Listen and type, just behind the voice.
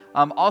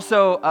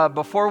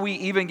Before we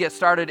even get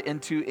started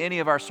into any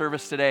of our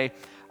service today,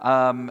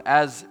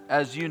 as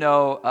you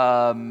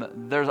know,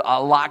 there's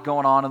a lot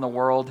going on in the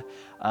world,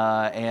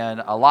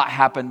 and a lot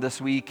happened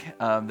this week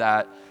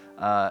that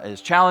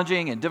is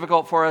challenging and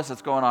difficult for us.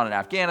 It's going on in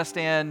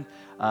Afghanistan.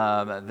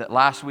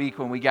 Last week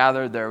when we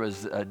gathered, there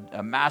was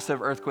a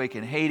massive earthquake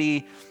in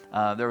Haiti.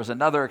 There was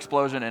another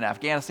explosion in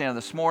Afghanistan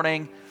this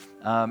morning,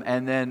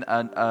 and then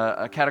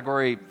a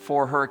Category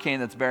 4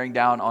 hurricane that's bearing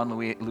down on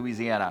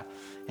Louisiana.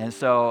 And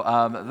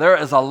so there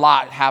is a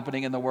lot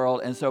happening in the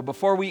world. And so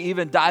before we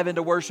even dive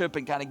into worship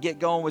and kind of get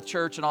going with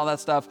church and all that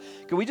stuff,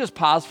 can we just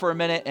pause for a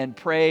minute and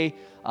pray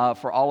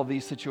for all of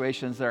these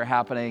situations that are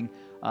happening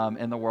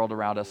in the world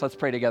around us? Let's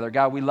pray together.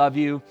 God, we love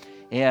you.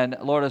 And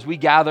Lord, as we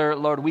gather,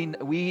 Lord,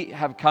 we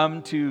have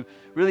come to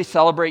really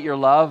celebrate your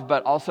love,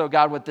 but also,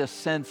 God, with this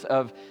sense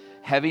of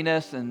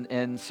heaviness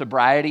and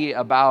sobriety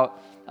about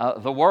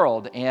the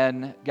world.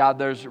 And God,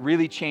 there's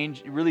really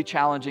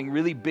challenging,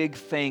 really big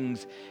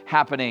things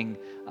happening,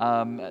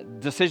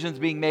 decisions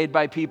being made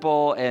by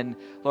people, and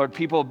Lord,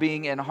 people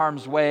being in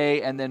harm's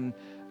way, and then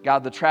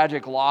God, the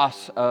tragic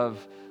loss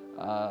of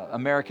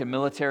American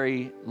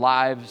military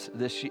lives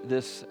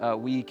this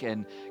week,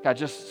 and God,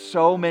 just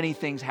so many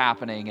things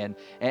happening,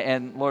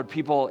 and Lord,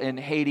 people in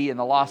Haiti and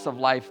the loss of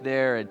life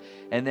there,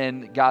 and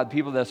then God,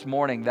 people this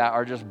morning that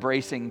are just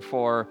bracing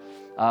for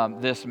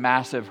this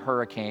massive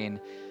hurricane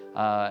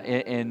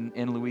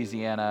in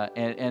Louisiana,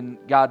 and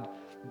God,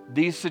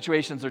 these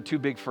situations are too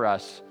big for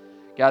us.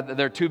 God,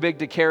 they're too big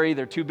to carry.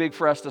 They're too big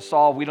for us to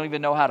solve. We don't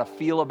even know how to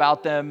feel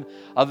about them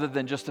other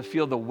than just to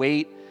feel the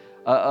weight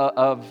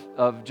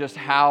of just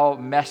how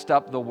messed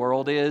up the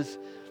world is.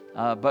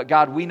 But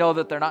God, we know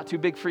that they're not too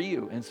big for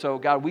you. And so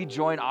God, we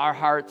join our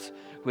hearts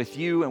with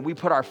you and we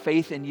put our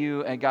faith in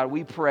you. And God,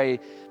 we pray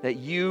that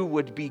you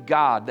would be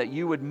God, that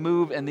you would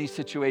move in these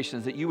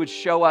situations, that you would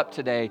show up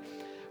today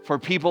for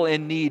people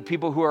in need,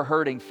 people who are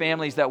hurting,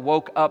 families that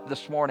woke up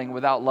this morning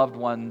without loved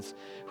ones,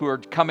 who are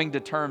coming to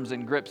terms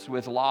and grips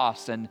with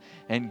loss and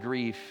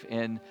grief.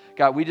 And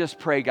God, we just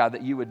pray, God,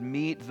 that you would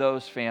meet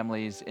those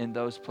families in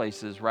those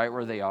places right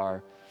where they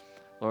are.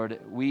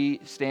 Lord, we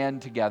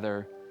stand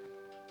together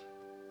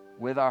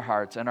with our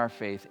hearts and our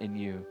faith in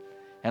you.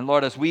 And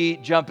Lord, as we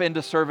jump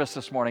into service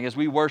this morning, as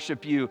we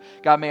worship you,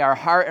 God, may our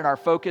heart and our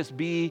focus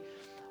be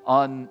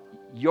on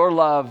your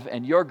love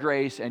and your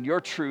grace and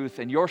your truth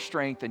and your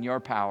strength and your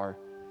power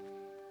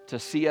to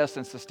see us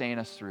and sustain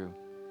us through.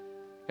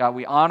 God,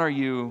 we honor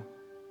you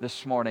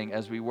this morning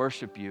as we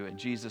worship you. In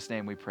Jesus'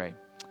 name we pray.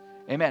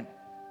 Amen.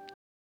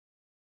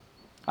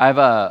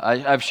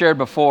 I've shared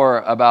before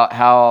about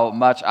how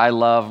much I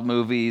love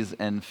movies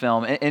and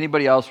film.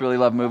 Anybody else really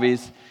love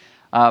movies?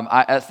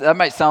 That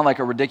might sound like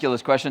a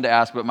ridiculous question to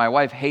ask, but my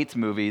wife hates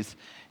movies.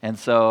 And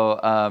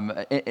so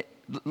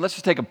let's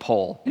just take a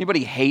poll.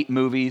 Anybody hate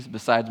movies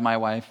besides my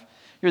wife?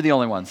 You're the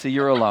only one. See,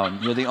 you're alone.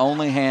 You're the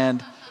only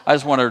hand. I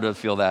just want her to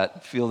feel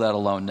that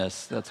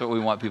aloneness. That's what we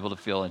want people to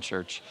feel in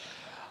church.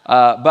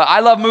 But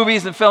I love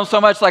movies and film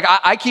so much. Like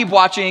I keep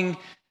watching.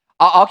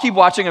 I'll keep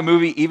watching a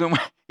movie even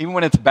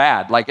when it's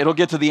bad. Like it'll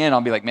get to the end,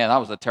 I'll be like, man, that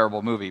was a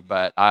terrible movie,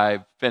 but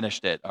I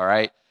finished it. All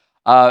right.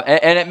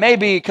 And it may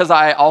be because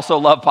I also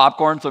love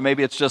popcorn, so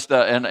maybe it's just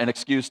an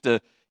excuse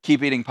to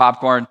keep eating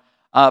popcorn.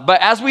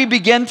 But as we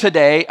begin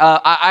today,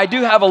 I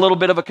do have a little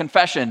bit of a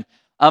confession,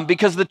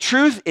 because the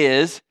truth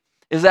is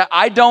that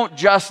I don't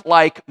just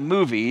like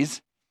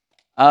movies.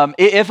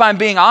 If I'm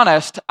being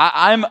honest,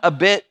 I'm a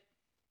bit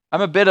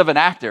of an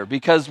actor,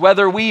 because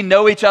whether we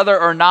know each other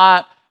or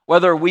not,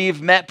 whether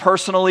we've met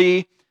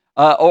personally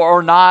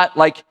or not,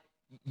 like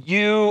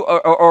you,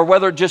 or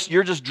whether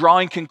you're just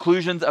drawing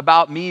conclusions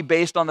about me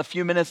based on the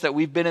few minutes that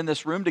we've been in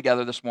this room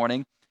together this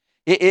morning.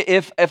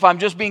 If I'm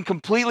just being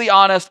completely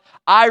honest,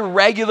 I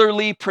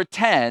regularly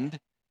pretend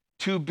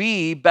to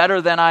be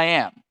better than I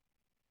am.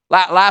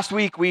 Last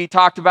week, we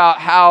talked about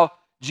how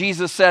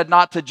Jesus said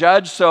not to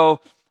judge.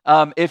 So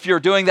if you're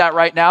doing that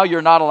right now,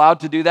 you're not allowed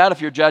to do that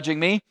if you're judging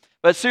me.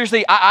 But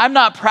seriously, I'm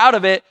not proud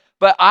of it,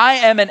 but I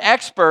am an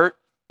expert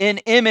in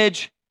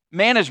image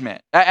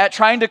management, at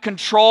trying to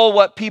control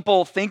what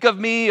people think of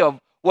me, of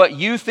what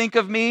you think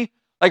of me,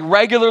 like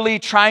regularly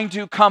trying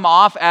to come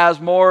off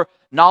as more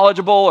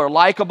knowledgeable or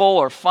likable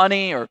or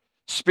funny or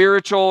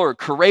spiritual or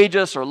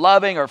courageous or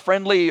loving or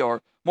friendly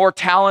or more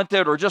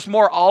talented or just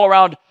more all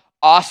around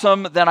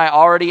awesome than I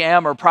already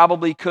am or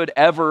probably could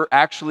ever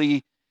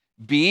actually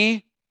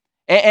be.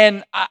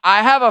 And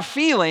I have a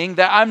feeling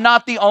that I'm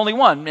not the only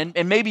one,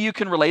 and maybe you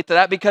can relate to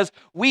that, because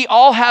we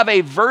all have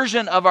a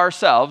version of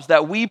ourselves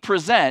that we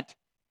present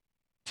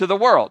to the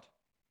world.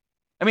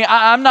 I mean,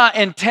 I'm not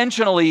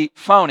intentionally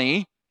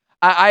phony.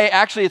 I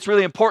actually, it's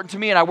really important to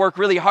me, and I work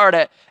really hard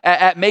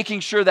at making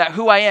sure that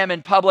who I am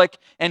in public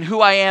and who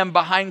I am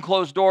behind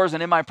closed doors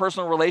and in my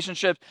personal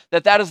relationships,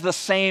 that is the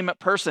same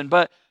person.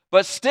 But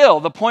still,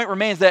 the point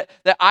remains that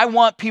I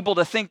want people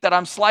to think that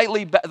I'm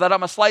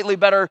a slightly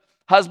better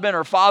husband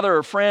or father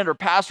or friend or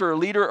pastor or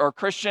leader or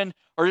Christian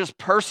or just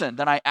person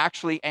than I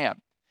actually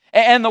am.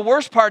 And the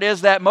worst part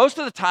is that most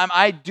of the time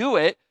I do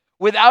it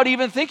without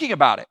even thinking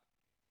about it.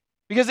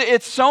 Because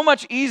it's so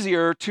much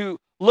easier to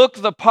look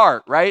the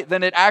part, right,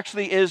 than it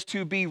actually is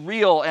to be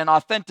real and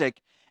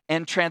authentic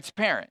and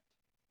transparent.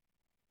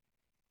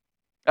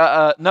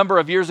 A number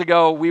of years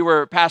ago, we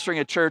were pastoring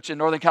a church in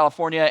Northern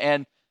California,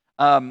 and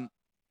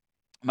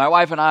my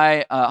wife and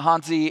I,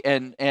 Hansi,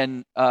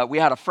 and we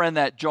had a friend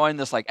that joined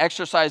this like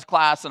exercise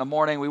class in the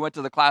morning. We went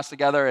to the class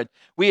together, and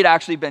we had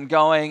actually been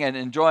going and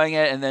enjoying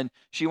it, and then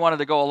she wanted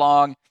to go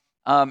along,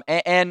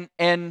 and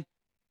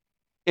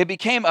it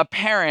became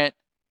apparent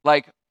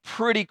like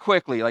pretty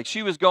quickly. Like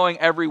she was going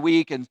every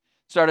week and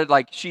started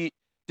like she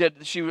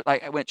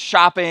went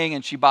shopping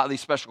and she bought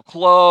these special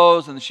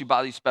clothes and then she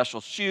bought these special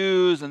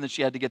shoes and then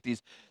she had to get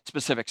these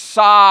specific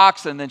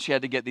socks and then she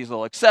had to get these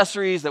little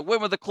accessories that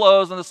went with the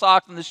clothes and the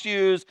socks and the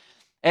shoes.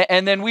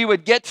 And then we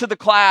would get to the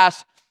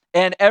class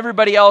and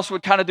everybody else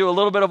would kind of do a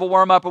little bit of a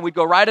warm up and we'd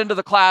go right into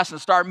the class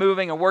and start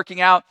moving and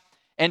working out.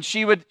 And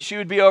she would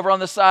be over on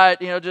the side,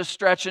 just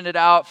stretching it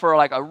out for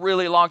like a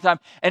really long time.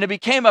 And it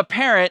became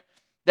apparent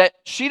that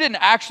she didn't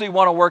actually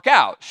want to work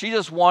out. She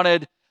just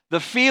wanted the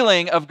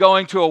feeling of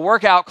going to a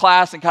workout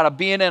class and kind of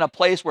being in a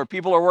place where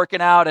people are working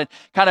out and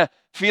kind of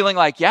feeling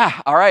like,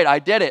 yeah, all right, I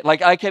did it.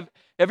 Like, have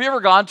you ever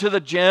gone to the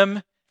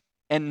gym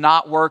and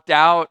not worked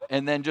out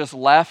and then just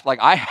left? Like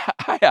I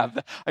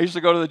have. I used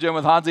to go to the gym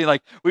with Hansi.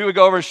 Like we would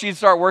go over, she'd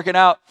start working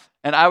out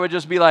and I would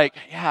just be like,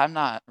 yeah, I'm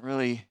not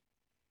really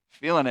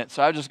feeling it.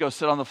 So I would just go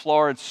sit on the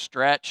floor and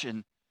stretch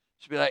and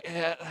she'd be like,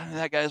 yeah,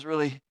 that guy's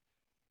really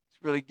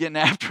getting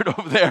after it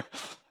over there.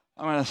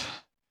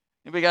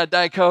 Anybody got a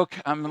Diet Coke?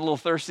 I'm a little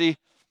thirsty.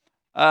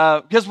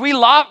 Because we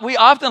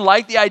often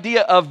like the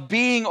idea of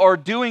being or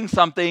doing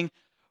something,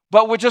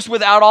 but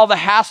without all the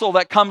hassle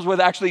that comes with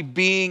actually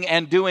being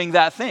and doing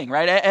that thing,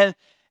 right?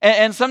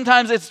 And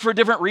sometimes it's for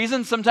different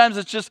reasons. Sometimes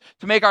it's just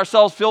to make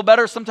ourselves feel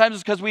better. Sometimes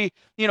it's because we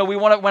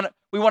want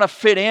to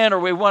fit in, or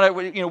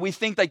we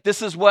think like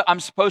this is what I'm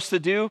supposed to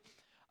do.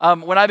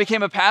 When I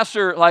became a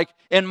pastor, like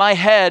in my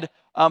head,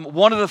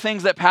 one of the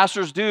things that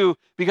pastors do,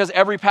 because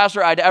every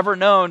pastor I'd ever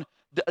known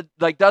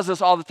does this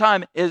all the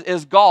time,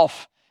 is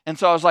golf. And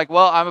so I was like,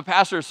 well, I'm a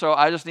pastor, so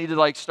I just need to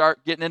like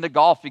start getting into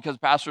golf because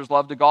pastors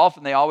love to golf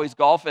and they always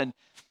golf.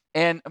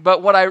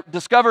 But what I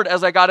discovered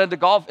as I got into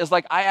golf is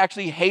like I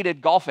actually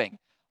hated golfing.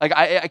 Like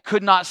I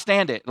could not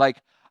stand it. Like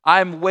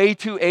I'm way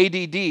too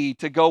ADD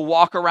to go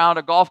walk around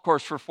a golf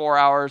course for 4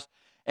 hours.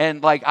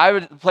 And like I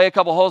would play a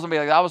couple holes and be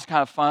like, that was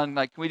kind of fun.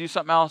 Like, can we do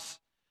something else?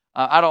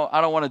 I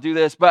don't want to do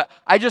this, but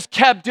I just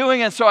kept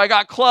doing it. So I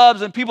got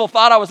clubs and people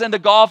thought I was into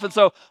golf. And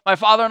so my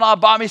father-in-law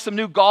bought me some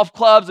new golf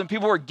clubs and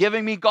people were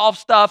giving me golf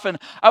stuff. And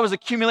I was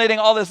accumulating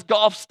all this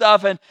golf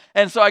stuff.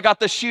 And so I got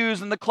the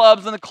shoes and the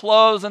clubs and the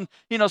clothes and,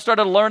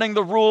 started learning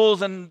the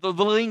rules and the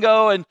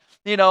lingo and,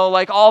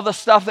 like all the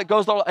stuff that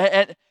goes on.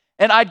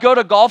 And I'd go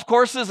to golf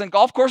courses, and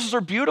golf courses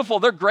are beautiful.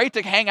 They're great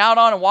to hang out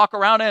on and walk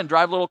around in and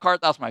drive a little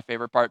cart. That's my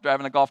favorite part,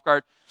 driving a golf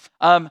cart.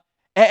 And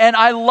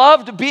I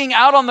loved being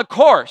out on the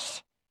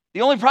course. The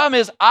only problem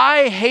is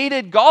I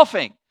hated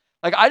golfing.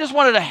 Like I just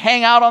wanted to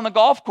hang out on the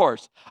golf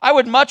course. I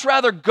would much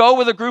rather go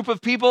with a group of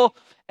people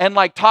and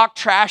like talk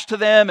trash to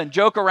them and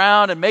joke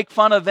around and make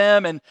fun of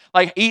them and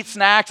like eat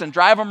snacks and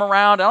drive them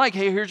around. I'm like,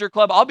 hey, here's your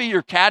club. I'll be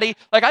your caddy.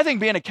 Like I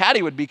think being a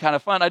caddy would be kind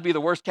of fun. I'd be the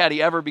worst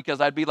caddy ever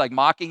because I'd be like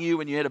mocking you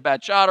when you hit a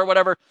bad shot or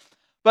whatever.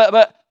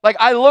 But like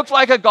I looked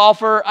like a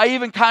golfer. I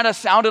even kind of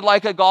sounded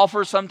like a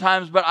golfer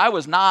sometimes, but I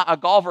was not a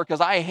golfer because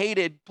I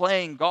hated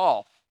playing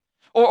golf.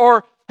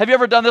 Or have you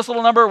ever done this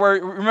little number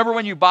where, remember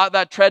when you bought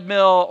that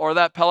treadmill or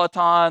that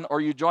Peloton or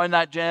you joined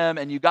that gym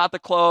and you got the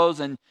clothes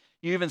and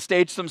you even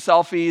staged some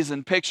selfies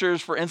and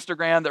pictures for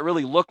Instagram that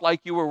really looked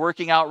like you were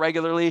working out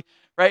regularly,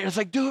 right? It's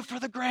like, do it for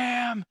the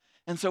gram.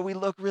 And so we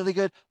look really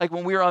good. Like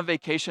when we were on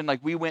vacation,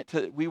 like we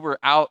were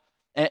out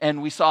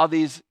and we saw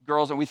these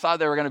girls and we thought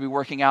they were going to be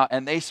working out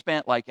and they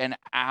spent like an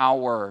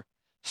hour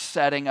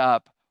setting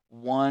up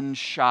one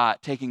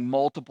shot, taking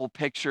multiple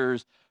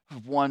pictures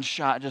of one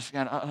shot, just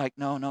kind of like,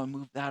 no,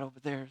 move that over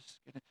there.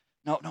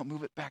 No,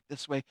 move it back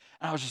this way.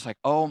 And I was just like,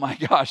 oh my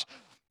gosh.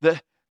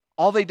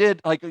 All they did,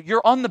 like,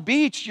 you're on the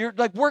beach. You're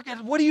like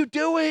working. What are you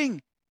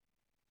doing?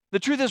 The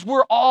truth is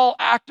we're all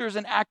actors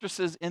and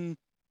actresses in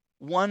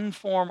one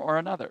form or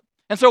another.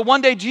 And so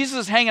one day Jesus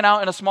is hanging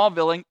out in a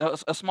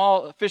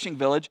small fishing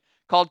village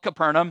called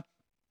Capernaum.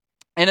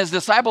 And his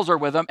disciples are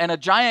with him, and a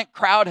giant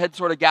crowd had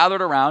sort of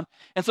gathered around.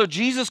 And so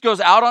Jesus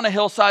goes out on a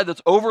hillside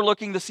that's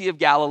overlooking the Sea of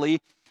Galilee,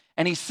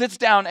 and he sits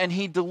down and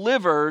he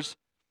delivers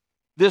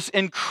this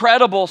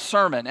incredible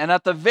sermon. And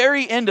at the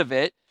very end of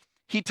it,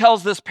 he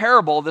tells this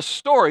parable, this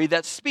story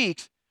that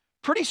speaks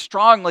pretty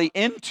strongly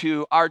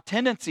into our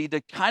tendency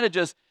to kind of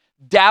just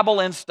dabble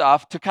in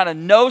stuff, to kind of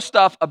know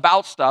stuff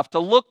about stuff, to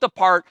look the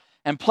part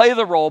and play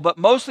the role, but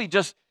mostly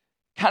just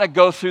kind of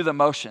go through the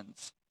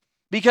motions.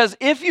 Because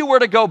if you were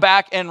to go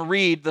back and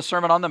read the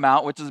Sermon on the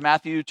Mount, which is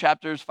Matthew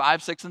chapters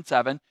 5, 6, and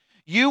 7,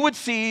 you would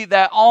see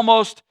that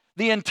almost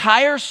the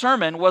entire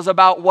sermon was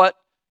about what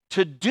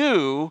to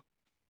do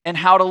and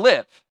how to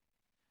live.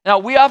 Now,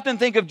 we often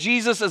think of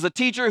Jesus as a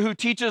teacher who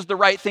teaches the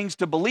right things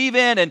to believe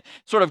in and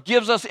sort of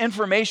gives us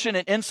information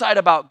and insight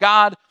about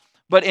God.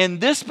 But in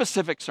this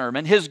specific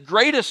sermon, his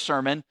greatest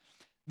sermon,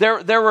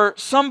 there were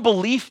some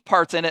belief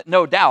parts in it,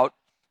 no doubt,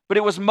 but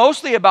it was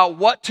mostly about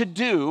what to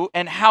do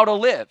and how to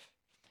live.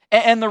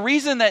 And the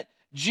reason that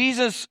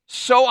Jesus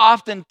so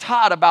often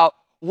taught about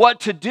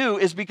what to do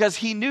is because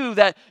he knew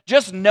that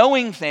just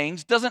knowing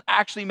things doesn't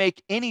actually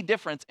make any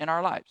difference in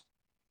our lives.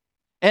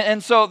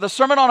 And so the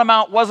Sermon on the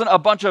Mount wasn't a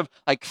bunch of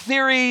like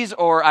theories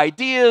or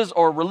ideas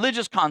or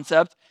religious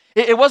concepts.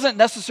 It wasn't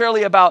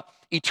necessarily about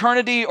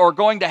eternity or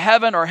going to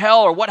heaven or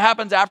hell or what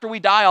happens after we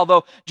die,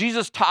 although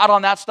Jesus taught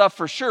on that stuff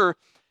for sure.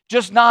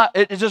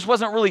 It just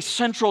wasn't really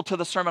central to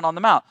the Sermon on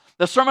the Mount.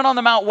 The Sermon on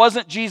the Mount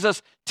wasn't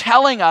Jesus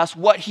telling us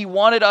what he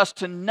wanted us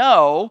to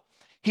know.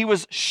 He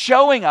was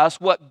showing us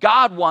what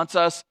God wants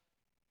us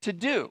to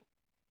do.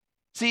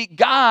 See,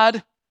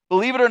 God,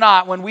 believe it or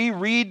not, when we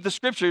read the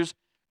scriptures,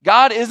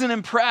 God isn't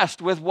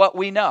impressed with what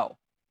we know.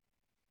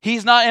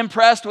 He's not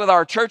impressed with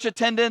our church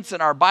attendance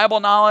and our Bible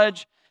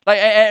knowledge.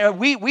 Like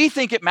we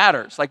think it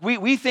matters. Like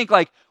we think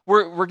like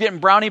we're getting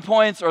brownie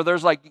points, or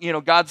there's like,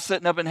 God's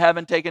sitting up in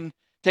heaven taking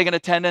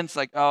attendance.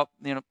 Like, oh,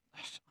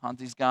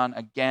 Hansi's gone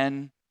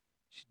again.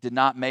 She did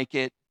not make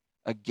it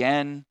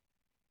again.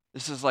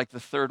 This is like the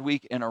third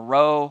week in a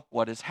row.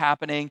 What is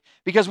happening?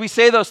 Because we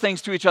say those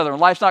things to each other. When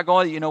life's not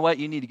going, you know what?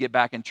 You need to get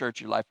back in church.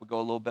 Your life would go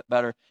a little bit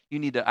better. You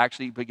need to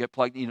actually get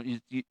plugged.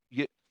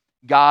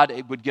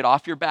 God would get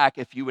off your back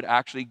if you would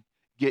actually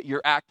get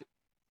your act.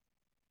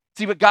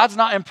 See, but God's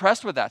not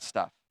impressed with that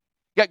stuff.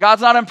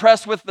 God's not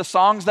impressed with the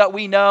songs that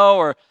we know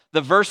or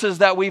the verses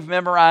that we've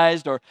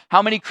memorized or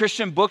how many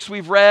Christian books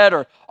we've read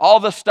or all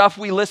the stuff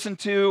we listen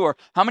to or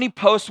how many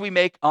posts we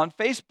make on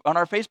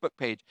our Facebook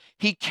page.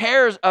 He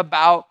cares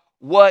about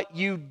what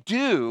you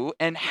do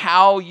and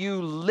how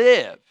you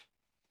live.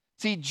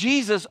 See,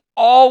 Jesus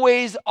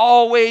always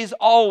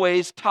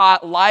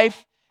taught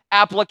life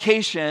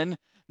application,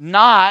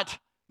 not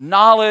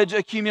knowledge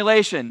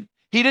accumulation.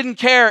 He didn't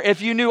care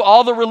if you knew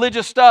all the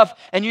religious stuff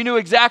and you knew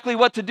exactly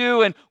what to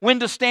do and when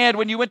to stand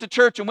when you went to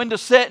church and when to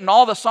sit and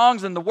all the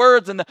songs and the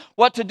words and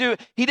what to do.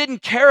 He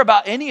didn't care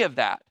about any of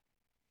that.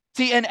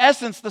 See, in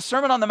essence, the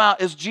Sermon on the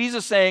Mount is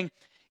Jesus saying,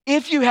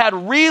 if you had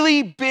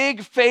really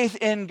big faith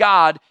in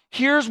God,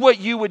 here's what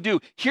you would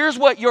do. Here's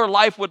what your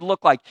life would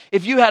look like.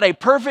 If you had a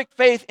perfect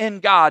faith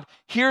in God,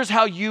 here's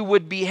how you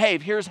would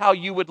behave. Here's how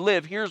you would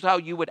live. Here's how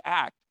you would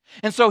act.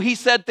 And so he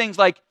said things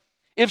like,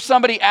 if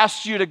somebody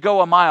asks you to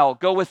go a mile,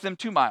 go with them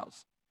 2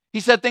 miles. He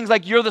said things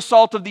like, you're the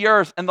salt of the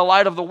earth and the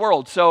light of the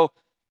world, so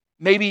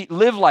maybe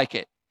live like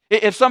it.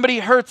 If somebody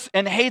hurts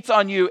and hates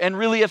on you and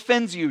really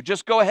offends you,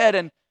 just go ahead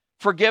and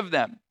forgive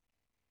them.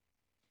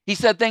 He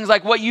said things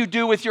like what you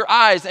do with your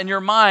eyes and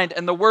your mind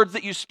and the words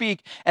that you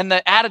speak and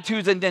the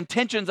attitudes and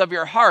intentions of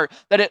your heart,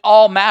 that it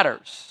all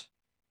matters.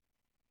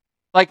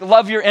 Like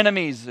love your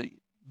enemies.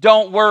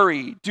 Don't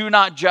worry, do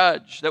not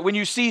judge. That when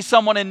you see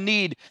someone in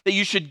need, that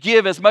you should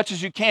give as much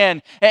as you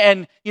can.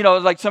 And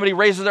like somebody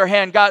raises their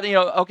hand, God,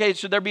 okay,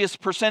 should there be a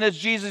percentage?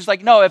 Jesus is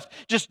like, no, if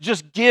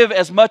just give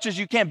as much as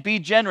you can, be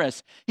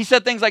generous. He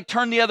said things like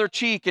turn the other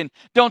cheek and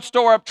don't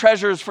store up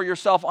treasures for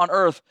yourself on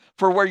earth,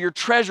 for where your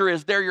treasure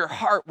is, there your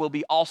heart will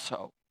be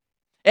also.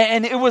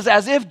 And it was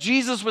as if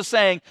Jesus was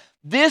saying,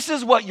 this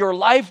is what your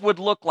life would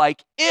look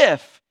like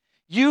if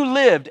you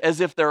lived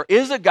as if there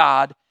is a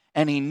God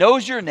and he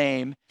knows your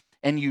name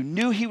and you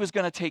knew he was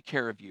going to take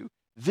care of you.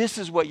 This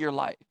is what your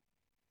life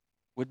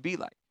would be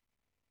like.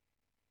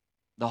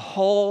 The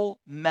whole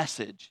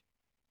message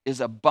is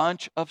a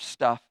bunch of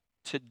stuff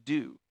to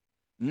do,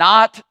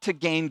 not to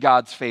gain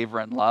God's favor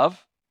and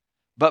love,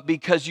 but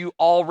because you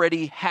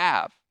already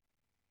have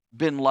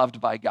been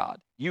loved by God.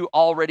 You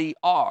already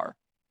are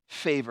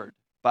favored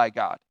by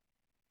God.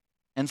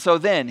 And so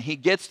then he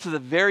gets to the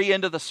very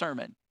end of the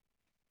sermon,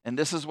 and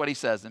this is what he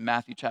says in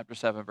Matthew chapter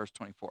 7, verse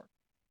 24.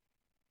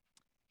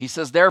 He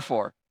says,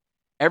 therefore,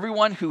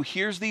 everyone who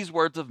hears these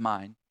words of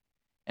mine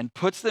and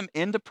puts them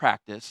into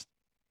practice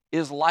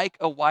is like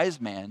a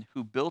wise man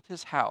who built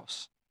his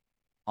house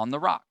on the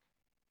rock.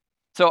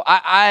 So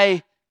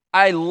I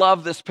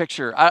love this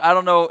picture. I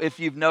don't know if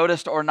you've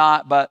noticed or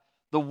not, but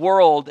the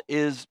world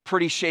is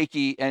pretty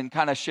shaky and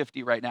kind of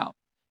shifty right now.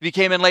 If you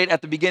came in late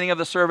at the beginning of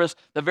the service,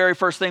 the very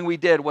first thing we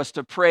did was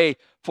to pray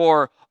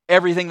for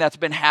everything that's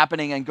been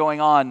happening and going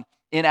on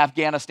in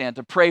Afghanistan,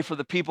 to pray for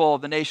the people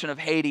of the nation of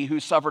Haiti who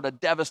suffered a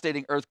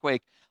devastating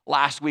earthquake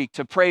last week,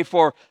 to pray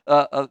for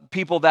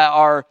people that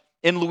are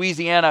in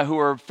Louisiana who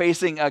are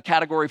facing a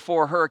Category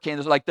 4 hurricane.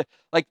 There's like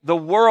the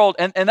world,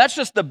 and that's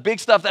just the big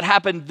stuff that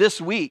happened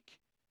this week.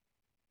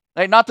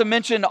 Like, not to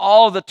mention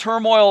all of the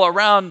turmoil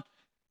around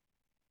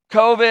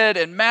COVID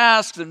and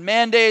masks and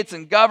mandates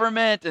and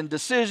government and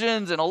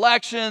decisions and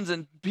elections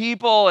and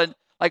people and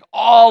like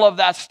all of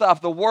that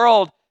stuff. The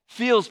world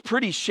feels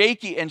pretty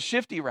shaky and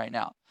shifty right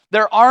now.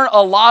 There aren't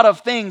a lot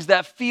of things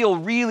that feel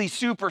really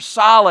super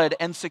solid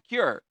and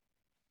secure.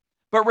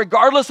 But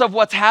regardless of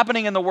what's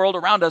happening in the world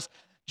around us,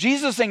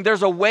 Jesus is saying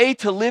there's a way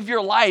to live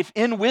your life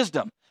in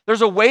wisdom.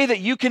 There's a way that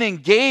you can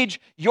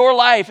engage your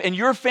life and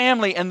your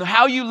family and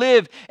how you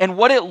live and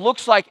what it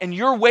looks like and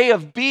your way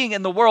of being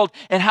in the world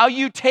and how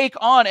you take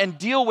on and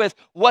deal with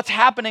what's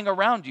happening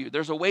around you.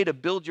 There's a way to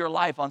build your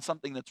life on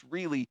something that's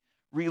really,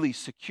 really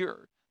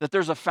secure, that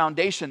there's a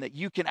foundation that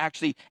you can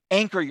actually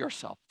anchor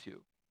yourself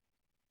to.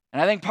 And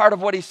I think part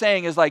of what he's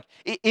saying is like,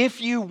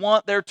 if you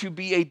want there to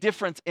be a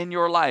difference in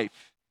your life,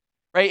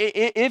 right?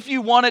 If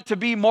you want it to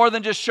be more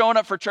than just showing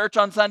up for church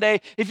on Sunday,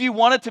 if you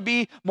want it to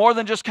be more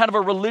than just kind of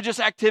a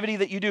religious activity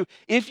that you do,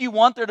 if you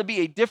want there to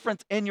be a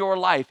difference in your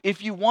life,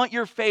 if you want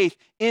your faith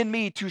in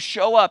me to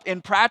show up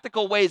in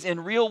practical ways, in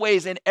real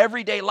ways, in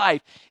everyday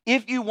life,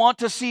 if you want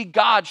to see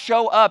God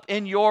show up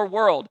in your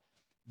world,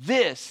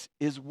 this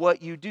is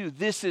what you do.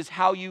 This is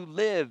how you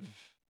live.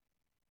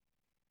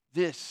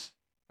 This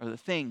are the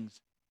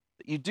things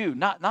that you do.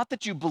 Not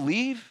that you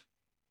believe,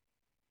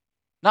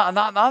 not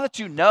that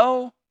you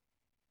know,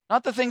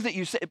 not the things that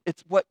you say,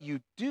 it's what you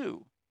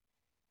do.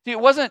 See,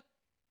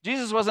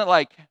 Jesus wasn't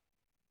like,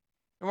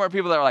 there weren't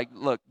people that are like,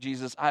 look,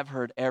 Jesus, I've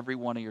heard every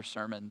one of your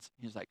sermons.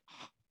 He's like,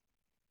 oh,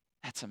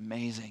 that's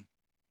amazing.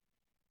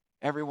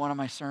 Every one of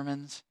my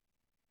sermons.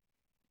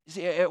 You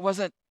see, it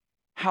wasn't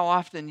how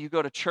often you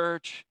go to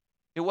church.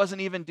 It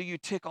wasn't even, do you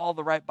tick all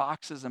the right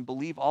boxes and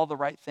believe all the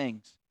right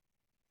things?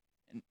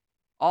 And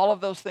all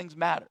of those things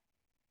matter.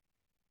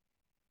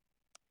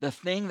 The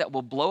thing that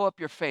will blow up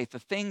your faith, the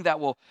thing that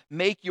will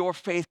make your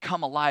faith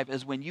come alive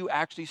is when you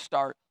actually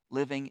start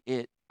living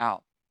it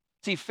out.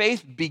 See,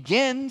 faith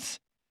begins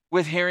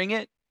with hearing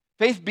it.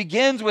 Faith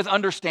begins with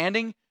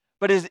understanding,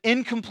 but is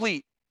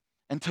incomplete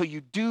until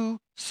you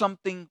do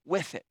something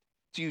with it.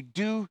 So you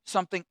do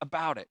something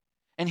about it.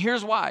 And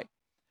here's why.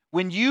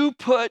 When you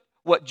put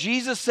what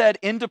Jesus said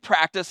into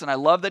practice, and I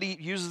love that he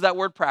uses that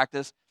word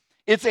practice,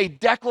 it's a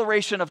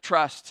declaration of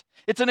trust.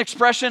 It's an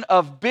expression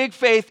of big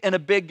faith in a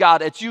big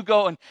God. It's you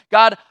going,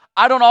 God,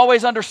 I don't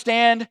always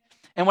understand.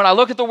 And when I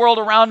look at the world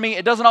around me,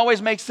 it doesn't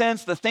always make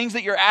sense. The things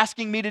that you're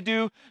asking me to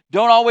do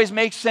don't always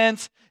make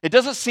sense. It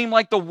doesn't seem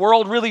like the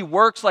world really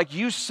works like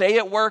you say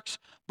it works,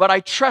 but I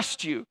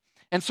trust you.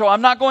 And so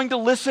I'm not going to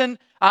listen.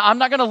 I'm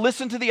not going to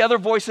listen to the other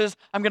voices.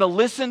 I'm going to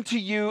listen to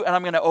you, and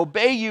I'm going to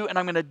obey you, and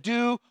I'm going to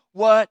do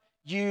what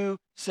you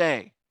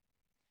say.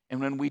 And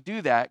when we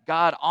do that,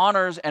 God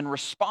honors and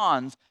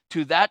responds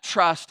to that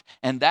trust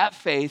and that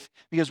faith,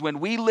 because when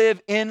we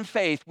live in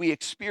faith, we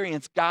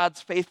experience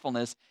God's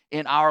faithfulness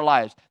in our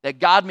lives. That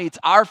God meets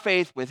our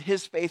faith with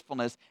his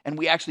faithfulness, and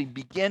we actually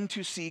begin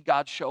to see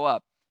God show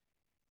up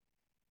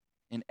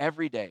in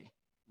everyday,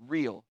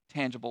 real,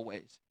 tangible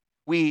ways.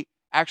 We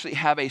actually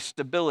have a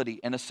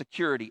stability and a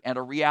security and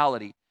a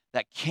reality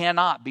that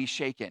cannot be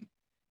shaken.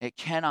 It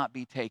cannot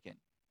be taken.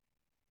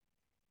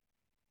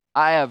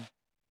 I have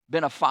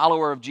been a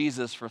follower of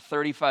Jesus for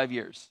 35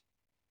 years.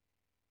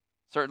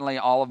 Certainly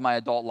all of my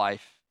adult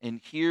life.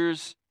 And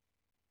here's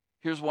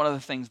one of the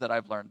things that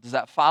I've learned, is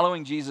that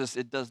following Jesus,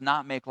 it does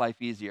not make life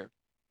easier,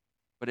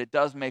 but it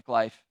does make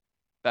life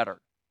better.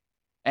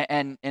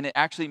 And it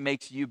actually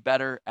makes you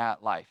better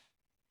at life.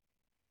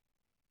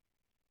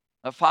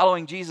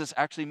 Following Jesus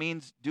actually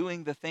means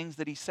doing the things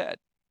that he said,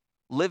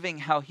 living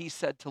how he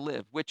said to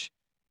live, which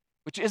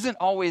isn't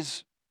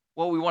always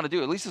what we want to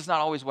do. At least it's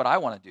not always what I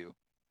want to do.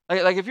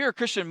 Like if you're a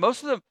Christian,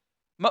 most of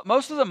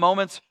the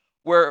moments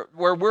where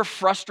we're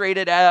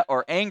frustrated at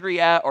or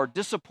angry at or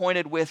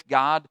disappointed with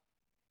God,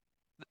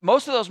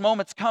 most of those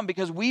moments come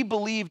because we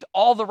believed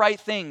all the right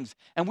things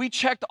and we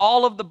checked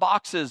all of the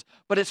boxes,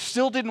 but it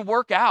still didn't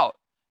work out.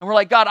 And we're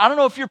like, God, I don't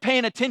know if you're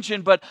paying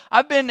attention, but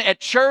I've been at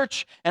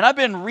church and I've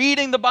been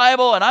reading the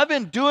Bible and I've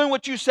been doing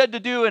what you said to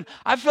do, and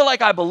I feel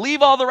like I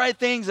believe all the right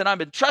things and I've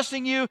been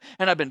trusting you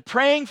and I've been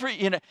praying for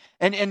you,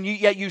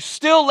 yet you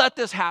still let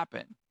this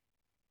happen.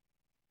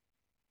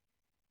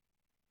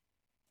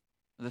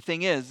 The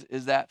thing is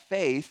that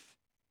faith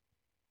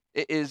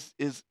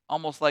is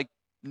almost like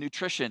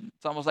nutrition.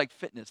 It's almost like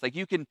fitness. Like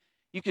you can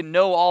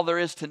know all there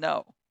is to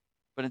know,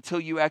 but until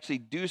you actually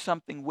do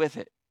something with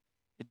it,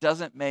 it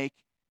doesn't make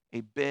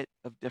a bit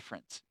of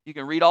difference. You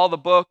can read all the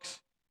books,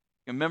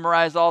 you can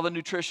memorize all the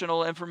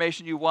nutritional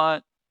information you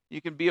want,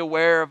 you can be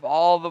aware of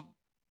all the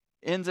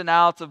ins and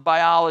outs of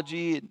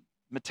biology and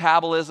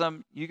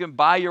metabolism, you can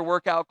buy your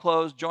workout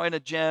clothes, join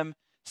a gym,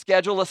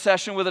 schedule a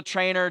session with a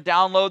trainer,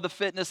 download the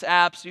fitness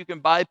apps, you can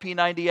buy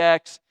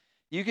P90X,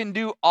 you can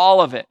do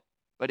all of it,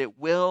 but it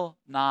will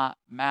not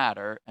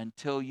matter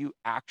until you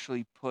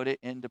actually put it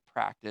into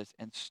practice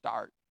and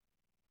start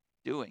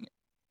doing it.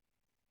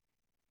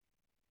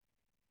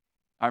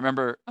 I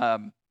remember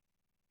one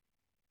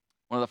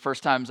of the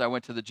first times I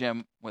went to the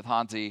gym with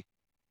Hansi,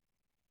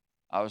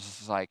 I was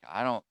just like,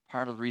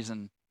 part of the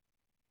reason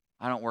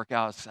I don't work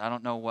out is I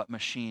don't know what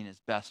machine is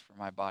best for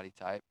my body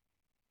type.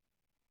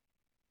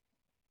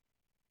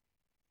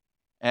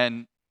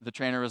 And the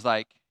trainer was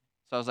like,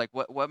 so I was like,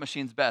 what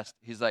machine's best?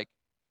 He's like,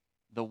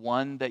 the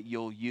one that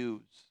you'll use.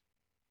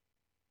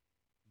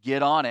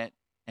 Get on it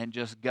and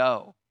just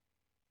go.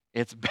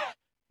 It's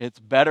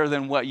better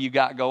than what you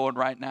got going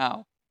right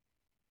now.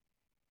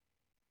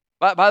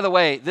 By the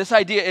way, this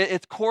idea,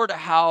 it's core to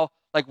how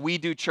like we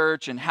do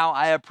church and how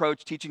I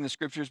approach teaching the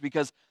scriptures,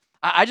 because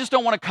I just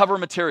don't want to cover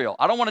material.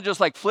 I don't want to just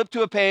like flip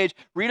to a page,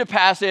 read a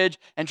passage,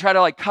 and try to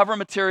like cover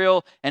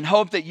material and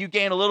hope that you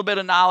gain a little bit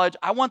of knowledge.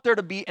 I want there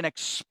to be an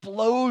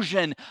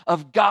explosion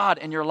of God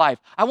in your life.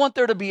 I want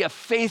there to be a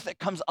faith that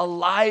comes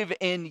alive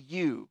in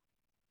you.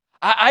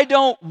 I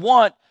don't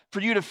want for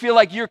you to feel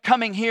like you're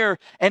coming here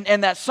and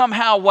that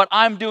somehow what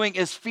I'm doing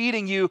is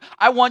feeding you.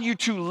 I want you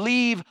to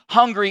leave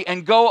hungry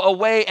and go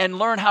away and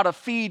learn how to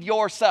feed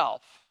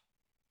yourself.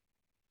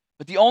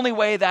 But the only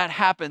way that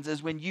happens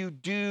is when you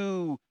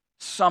do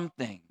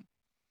something.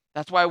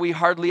 That's why we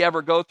hardly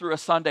ever go through a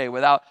Sunday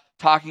without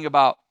talking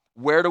about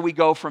where do we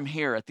go from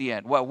here at the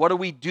end? What do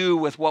we do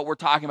with what we're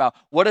talking about?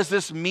 What does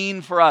this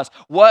mean for us?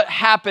 What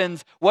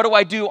happens? What do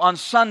I do on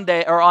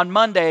Sunday or on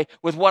Monday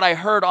with what I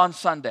heard on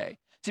Sunday?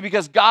 See,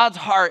 because God's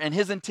heart and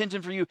his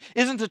intention for you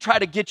isn't to try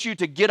to get you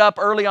to get up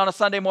early on a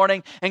Sunday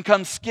morning and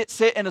come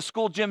sit in a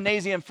school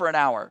gymnasium for an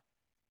hour.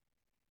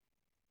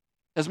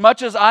 As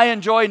much as I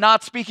enjoy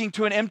not speaking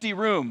to an empty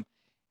room,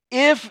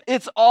 if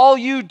it's all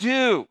you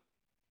do,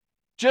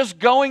 just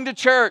going to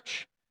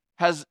church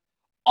has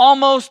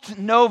almost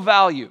no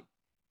value.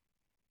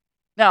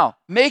 Now,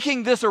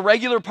 making this a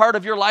regular part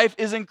of your life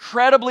is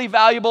incredibly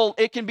valuable.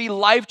 It can be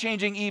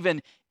life-changing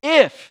even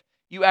if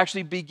you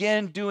actually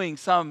begin doing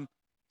something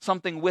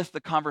with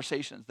the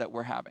conversations that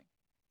we're having.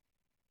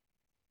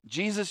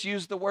 Jesus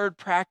used the word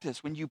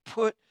practice. When you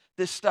put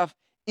this stuff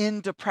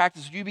into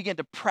practice, you begin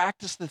to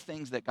practice the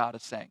things that God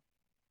is saying.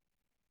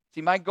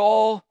 See, my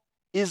goal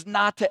is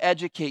not to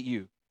educate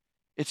you.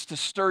 It's to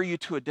stir you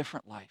to a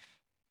different life,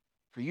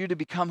 for you to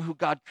become who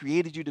God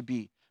created you to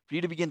be, for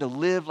you to begin to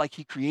live like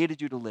he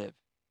created you to live.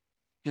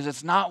 Because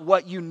it's not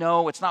what you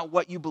know, it's not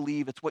what you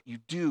believe, it's what you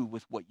do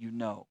with what you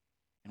know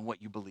and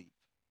what you believe.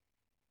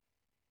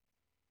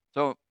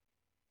 So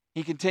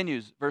he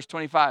continues, verse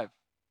 25.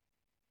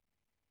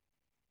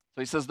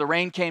 So he says, the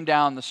rain came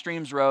down, the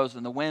streams rose,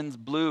 and the winds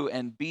blew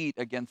and beat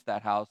against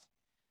that house,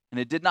 and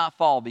it did not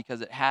fall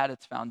because it had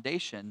its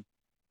foundation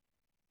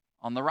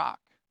on the rock.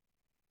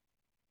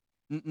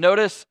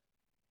 Notice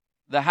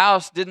the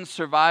house didn't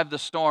survive the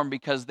storm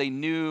because they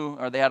knew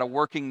or they had a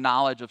working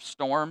knowledge of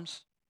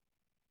storms.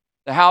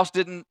 The house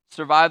didn't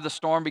survive the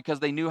storm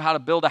because they knew how to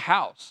build a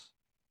house.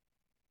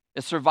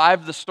 It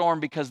survived the storm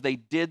because they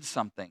did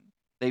something.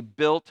 They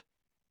built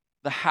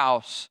the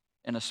house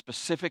in a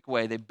specific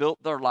way. They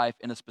built their life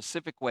in a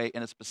specific way,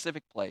 in a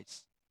specific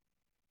place.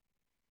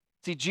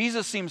 See,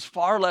 Jesus seems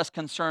far less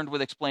concerned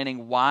with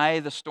explaining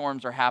why the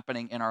storms are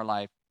happening in our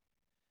life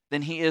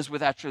than he is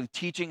with actually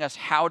teaching us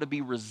how to be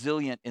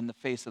resilient in the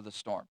face of the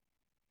storm.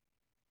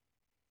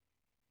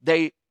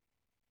 In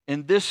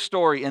this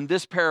story, in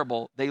this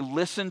parable, they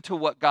listened to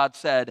what God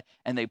said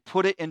and they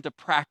put it into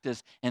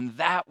practice, and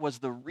that was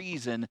the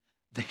reason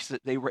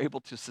they were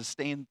able to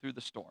sustain through the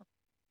storm.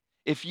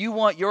 If you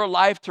want your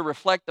life to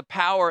reflect the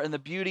power and the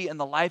beauty and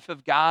the life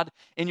of God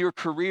in your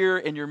career,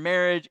 in your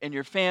marriage, in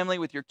your family,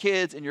 with your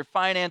kids, in your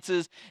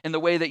finances, in the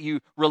way that you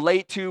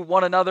relate to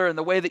one another, in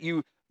the way that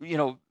you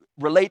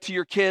relate to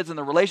your kids and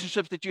the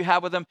relationships that you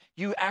have with them,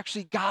 you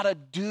actually got to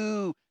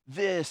do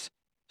this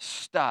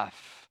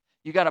stuff.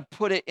 You got to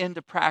put it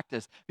into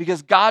practice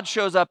because God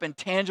shows up in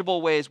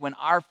tangible ways when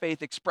our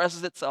faith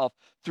expresses itself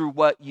through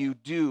what you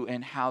do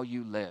and how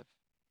you live.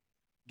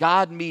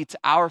 God meets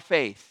our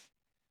faith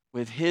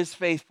with his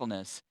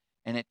faithfulness,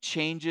 and it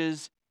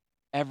changes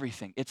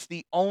everything. It's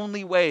the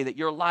only way that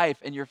your life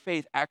and your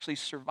faith actually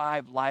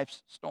survive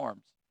life's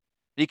storms.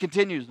 He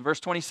continues in verse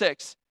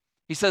 26.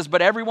 He says,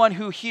 but everyone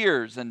who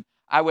hears, and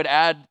I would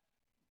add,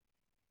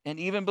 and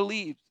even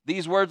believes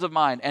these words of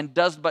mine, and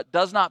does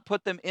not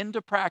put them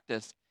into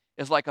practice,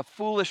 is like a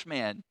foolish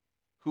man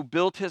who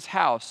built his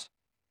house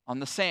on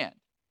the sand.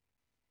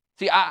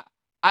 See,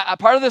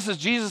 part of this is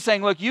Jesus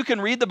saying, look, you can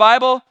read the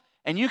Bible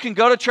and you can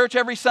go to church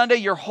every Sunday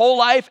your whole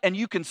life and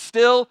you can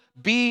still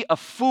be a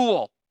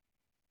fool.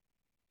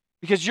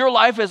 Because your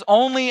life is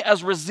only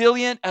as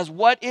resilient as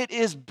what it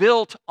is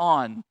built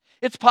on.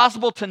 It's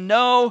possible to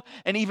know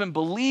and even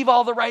believe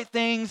all the right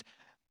things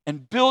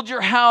and build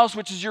your house,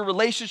 which is your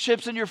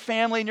relationships and your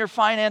family and your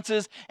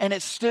finances, and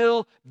it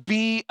still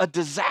be a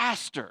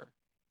disaster.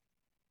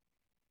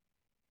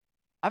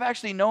 I've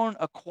actually known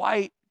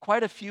quite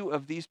a few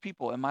of these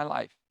people in my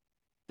life.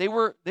 They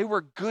were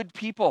good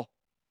people.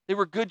 They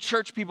were good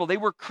church people. They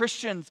were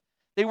Christians.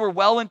 They were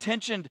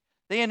well-intentioned.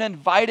 They had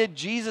invited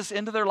Jesus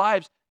into their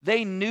lives.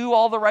 They knew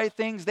all the right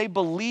things. They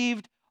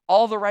believed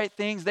all the right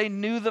things. They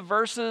knew the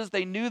verses.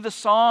 They knew the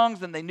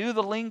songs, and they knew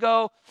the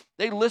lingo.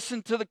 They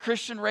listened to the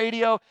Christian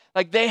radio.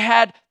 Like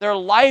their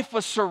life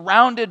was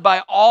surrounded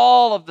by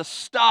all of the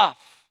stuff.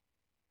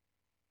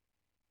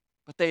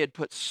 But they had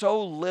put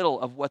so little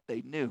of what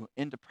they knew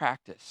into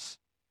practice.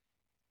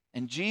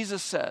 And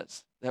Jesus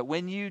says that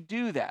when you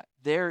do that,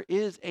 there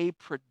is a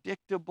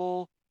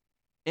predictable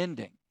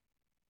ending.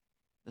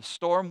 The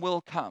storm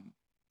will come,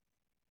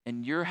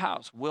 and your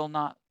house will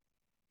not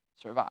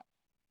survive.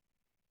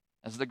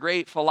 As the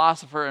great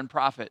philosopher and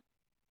prophet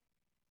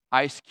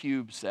Ice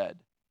Cube said,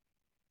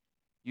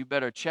 you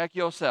better check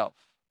yourself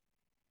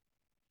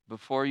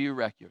before you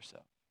wreck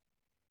yourself.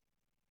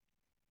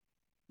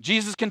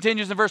 Jesus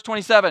continues in verse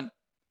 27.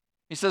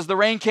 He says, the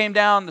rain came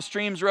down, the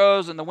streams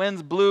rose, and the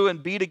winds blew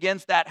and beat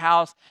against that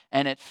house,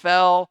 and it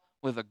fell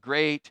with a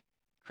great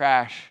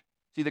crash.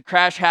 See, the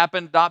crash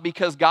happened not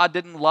because God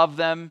didn't love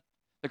them.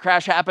 The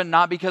crash happened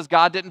not because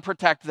God didn't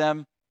protect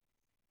them.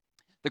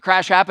 The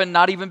crash happened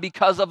not even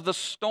because of the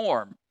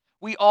storm.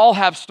 We all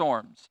have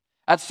storms.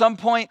 At some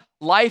point,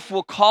 life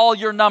will call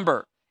your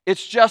number.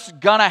 It's just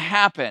gonna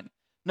happen.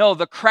 No,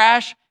 the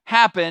crash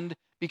happened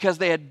because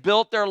they had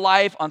built their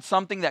life on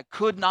something that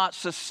could not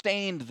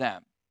sustain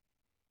them.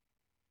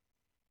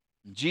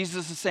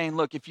 Jesus is saying,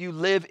 look, if you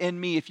live in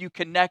me, if you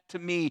connect to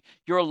me,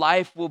 your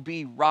life will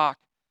be rock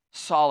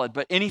solid.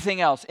 But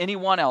anything else,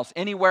 anyone else,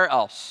 anywhere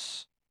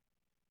else,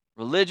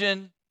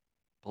 religion,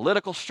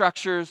 political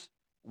structures,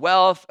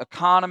 wealth,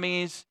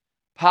 economies,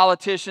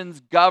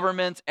 politicians,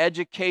 governments,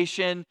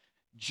 education,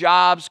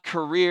 jobs,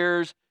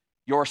 careers,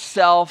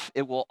 yourself,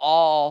 it will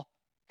all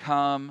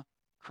come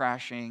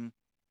crashing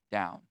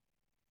down.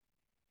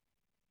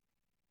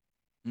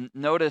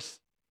 Notice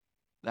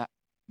that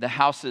the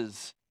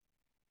houses,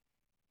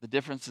 the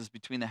differences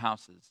between the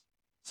houses,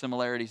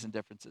 similarities and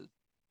differences.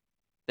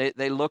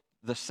 They looked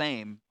the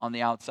same on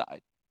the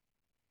outside.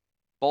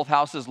 Both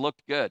houses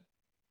looked good.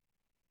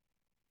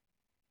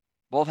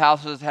 Both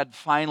houses had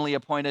finely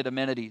appointed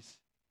amenities.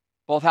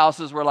 Both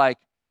houses were like,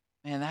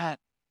 man, that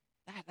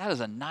is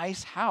a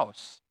nice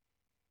house.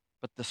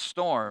 But the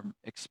storm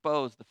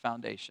exposed the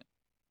foundation.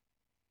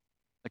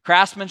 The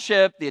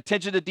craftsmanship, the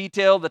attention to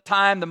detail, the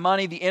time, the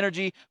money, the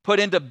energy put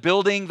into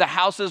building the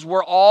houses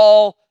were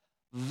all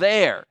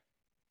there.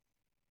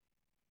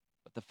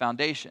 But the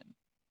foundation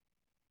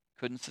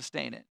couldn't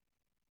sustain it.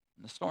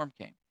 And the storm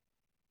came.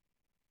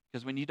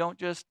 Because when you don't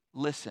just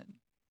listen,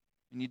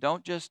 when you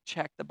don't just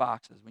check the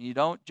boxes, when you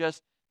don't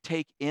just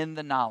take in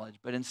the knowledge,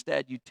 but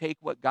instead you take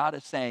what God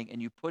is saying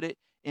and you put it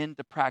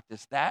into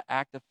practice, that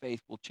act of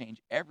faith will change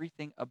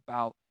everything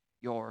about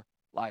your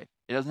life.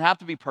 It doesn't have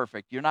to be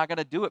perfect. You're not going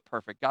to do it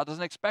perfect. God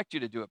doesn't expect you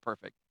to do it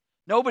perfect.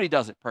 Nobody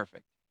does it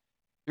perfect.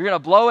 You're going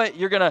to blow it.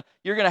 You're going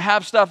to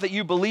have stuff that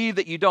you believe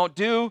that you don't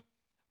do.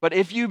 But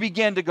if you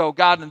begin to go,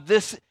 God, in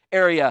this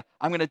area,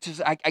 I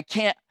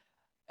can't,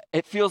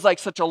 it feels like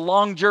such a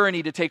long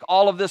journey to take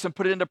all of this and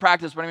put it into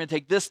practice, but I'm going to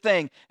take this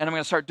thing and I'm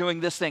going to start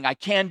doing this thing. I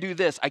can do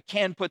this. I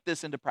can put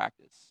this into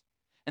practice.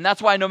 And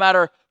that's why no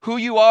matter who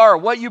you are or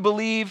what you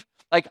believe,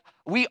 like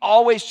we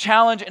always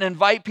challenge and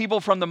invite people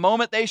from the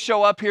moment they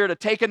show up here to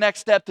take a next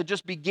step, to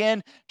just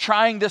begin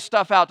trying this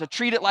stuff out, to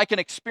treat it like an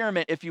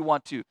experiment if you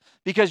want to.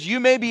 Because you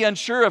may be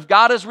unsure if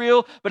God is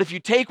real, but if you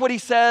take what he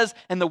says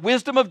and the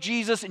wisdom of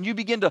Jesus and you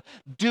begin to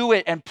do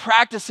it and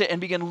practice it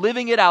and begin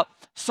living it out,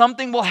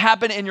 something will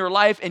happen in your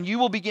life and you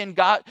will begin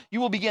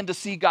to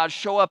see God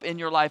show up in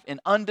your life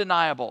in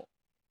undeniable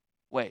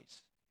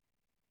ways.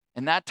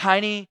 And that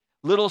tiny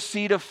little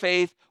seed of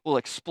faith will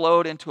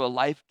explode into a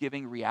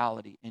life-giving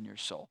reality in your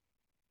soul.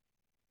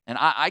 And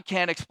I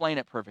can't explain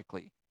it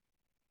perfectly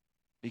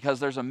because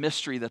there's a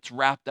mystery that's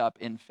wrapped up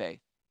in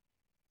faith.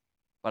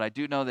 But I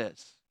do know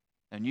this.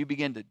 When you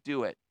begin to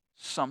do it,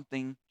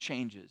 something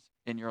changes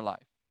in your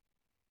life.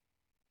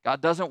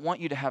 God doesn't want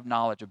you to have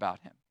knowledge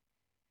about him.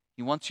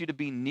 He wants you to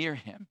be near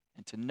him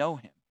and to know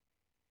him.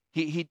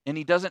 He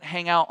doesn't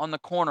hang out on the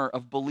corner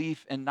of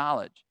belief and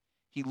knowledge.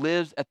 He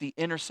lives at the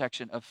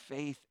intersection of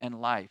faith and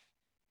life.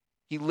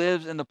 He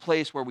lives in the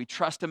place where we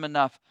trust him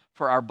enough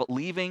for our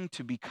believing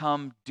to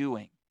become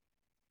doing.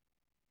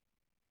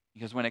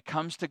 Because when it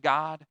comes to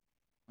God,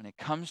 when it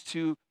comes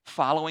to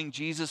following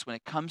Jesus, when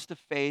it comes to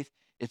faith,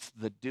 it's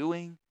the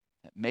doing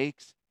that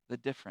makes the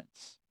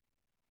difference.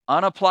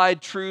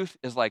 Unapplied truth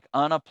is like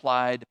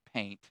unapplied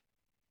paint.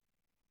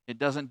 It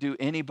doesn't do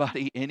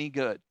anybody any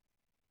good.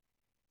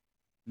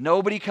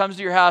 Nobody comes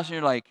to your house and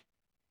you're like,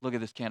 look at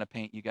this can of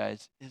paint, you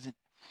guys.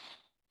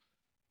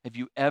 Have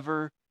you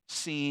ever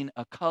seen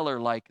a color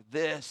like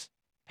this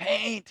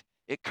paint?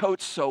 It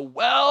coats so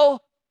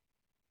well.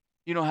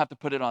 You don't have to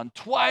put it on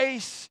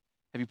twice.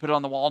 Have you put it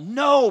on the wall?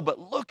 No, but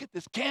look at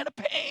this can of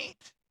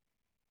paint.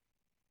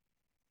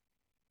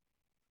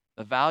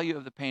 The value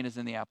of the paint is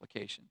in the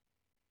application.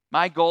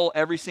 My goal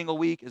every single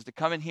week is to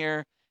come in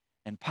here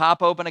and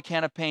pop open a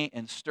can of paint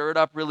and stir it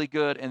up really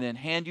good and then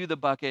hand you the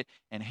bucket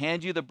and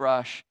hand you the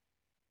brush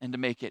and to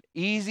make it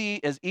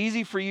as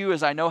easy for you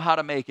as I know how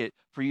to make it,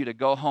 for you to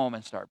go home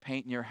and start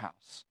painting your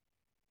house.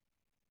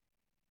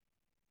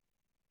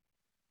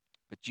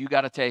 But you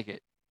got to take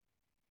it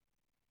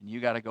and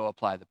you got to go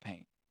apply the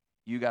paint.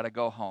 You got to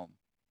go home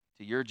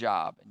to your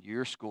job and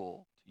your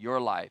school, to your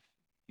life,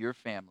 your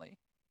family,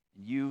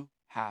 and you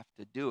have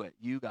to do it.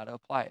 You got to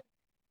apply it.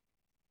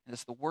 And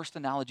it's the worst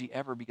analogy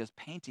ever because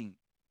painting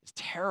is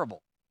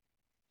terrible.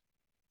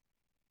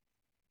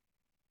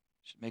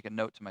 I should make a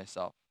note to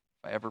myself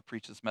if I ever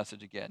preach this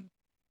message again,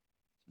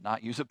 to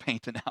not use a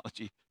paint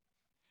analogy.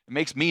 It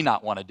makes me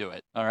not want to do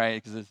it, all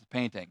right, because it's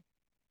painting.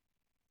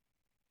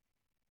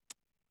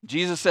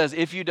 Jesus says,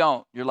 if you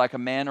don't, you're like a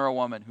man or a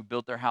woman who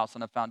built their house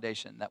on a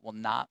foundation that will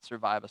not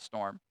survive a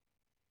storm.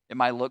 It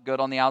might look good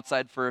on the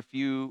outside for a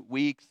few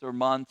weeks or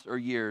months or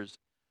years,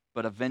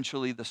 but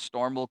eventually the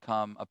storm will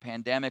come, a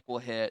pandemic will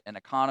hit, an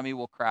economy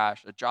will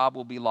crash, a job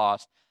will be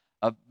lost,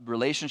 a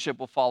relationship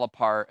will fall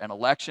apart, an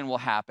election will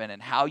happen,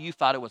 and how you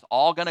thought it was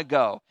all going to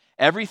go,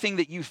 everything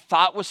that you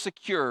thought was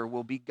secure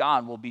will be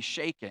gone, will be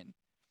shaken.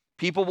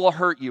 People will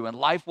hurt you, and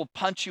life will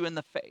punch you in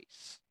the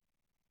face.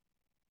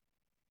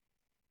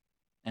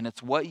 And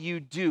it's what you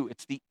do,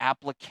 it's the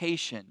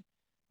application,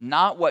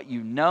 not what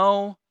you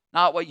know,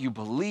 not what you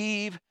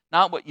believe,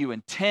 not what you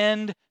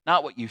intend,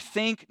 not what you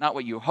think, not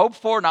what you hope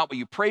for, not what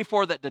you pray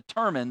for, that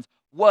determines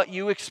what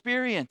you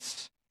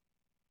experience.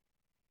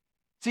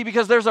 See,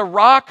 because there's a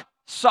rock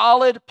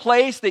solid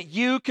place that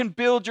you can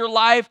build your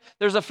life.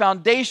 There's a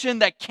foundation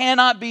that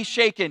cannot be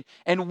shaken.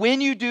 And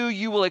when you do,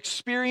 you will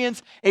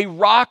experience a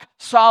rock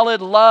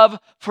solid love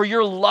for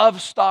your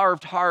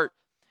love-starved heart.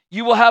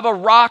 You will have a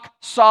rock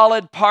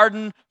solid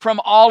pardon from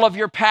all of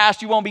your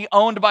past. You won't be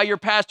owned by your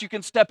past. You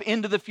can step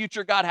into the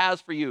future God has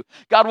for you.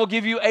 God will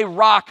give you a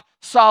rock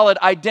solid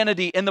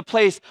identity in the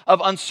place of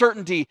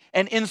uncertainty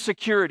and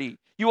insecurity.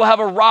 You will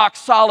have a rock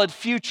solid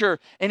future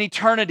in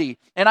eternity.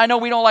 And I know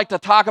we don't like to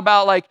talk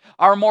about like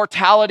our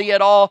mortality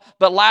at all,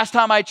 but last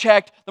time I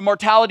checked, the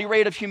mortality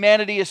rate of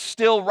humanity is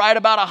still right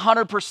about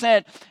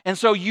 100%. And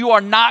so you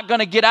are not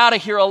going to get out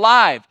of here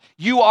alive.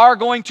 You are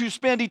going to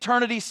spend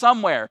eternity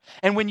somewhere.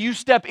 And when you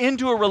step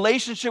into a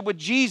relationship with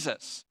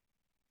Jesus,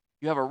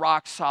 you have a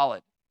rock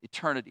solid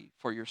eternity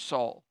for your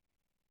soul.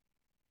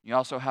 You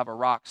also have a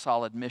rock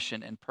solid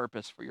mission and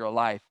purpose for your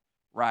life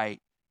right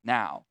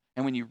now.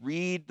 And when you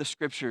read the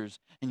scriptures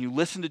and you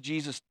listen to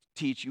Jesus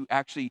teach, you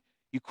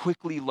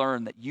quickly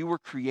learn that you were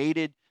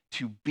created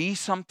to be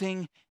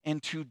something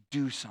and to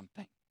do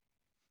something.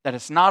 That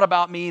it's not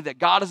about me, that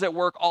God is at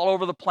work all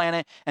over the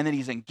planet, and that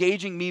he's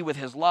engaging me with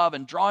his love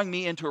and drawing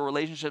me into a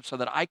relationship so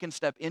that I can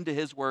step into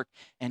his work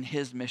and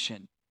his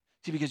mission.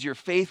 See, because your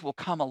faith will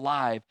come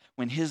alive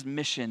when his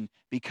mission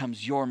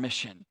becomes your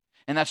mission.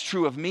 And that's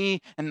true of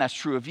me, and that's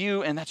true of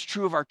you, and that's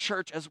true of our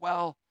church as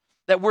well.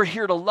 That we're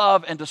here to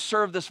love and to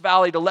serve this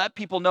valley, to let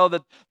people know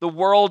that the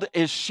world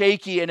is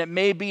shaky and it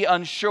may be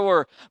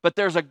unsure, but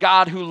there's a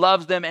God who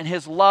loves them, and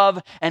his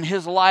love and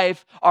his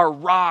life are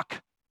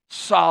rock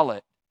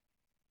solid.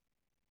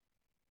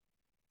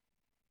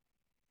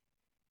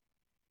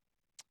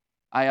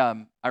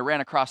 I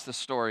ran across this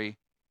story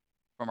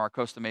from our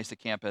Costa Mesa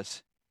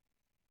campus,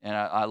 and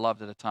I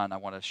loved it a ton. I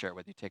wanted to share it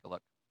with you. Take a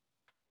look.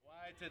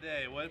 Why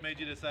today? What made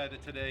you decide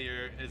that today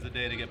is the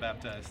day to get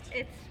baptized?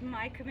 It's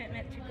my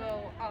commitment to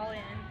go all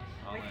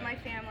in with my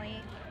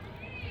family.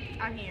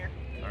 I'm here.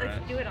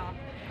 Let's do it all.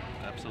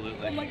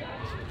 Absolutely. Oh my gosh.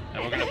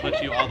 And we're going to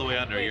put you all the way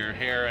under, your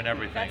hair and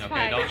everything, That's okay?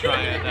 fine. Don't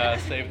try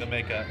and save the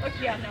makeup.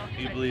 Yeah, no.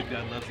 You believe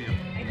God loves you?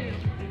 I do. You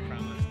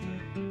promise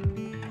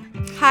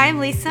to... Hi, I'm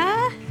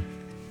Lisa.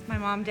 My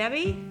mom,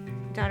 Debbie.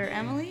 Daughter,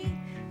 Emily.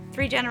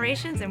 3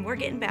 generations, and we're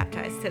getting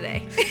baptized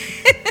today.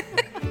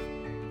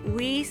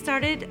 We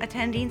started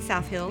attending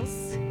South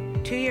Hills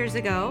 2 years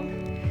ago.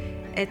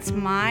 It's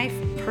my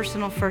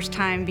personal first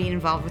time being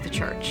involved with the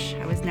church.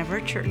 I was never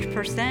a church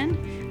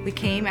person. We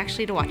came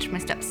actually to watch my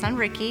stepson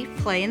Ricky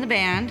play in the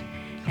band,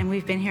 and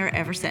we've been here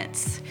ever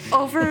since.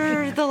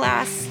 Over the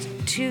last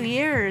 2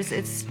 years,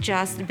 it's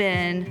just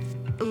been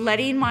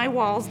letting my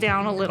walls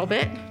down a little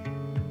bit,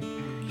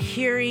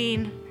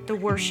 hearing the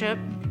worship,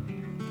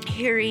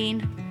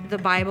 hearing the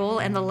Bible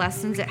and the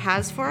lessons it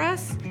has for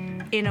us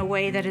in a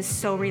way that is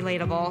so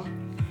relatable,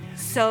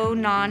 so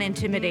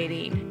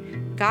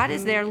non-intimidating. God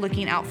is there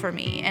looking out for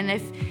me. And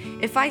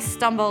if I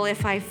stumble,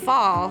 if I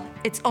fall,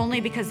 it's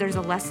only because there's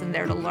a lesson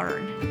there to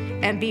learn.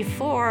 And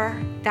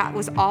before, that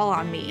was all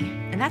on me.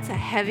 And that's a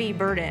heavy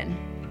burden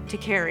to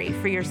carry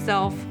for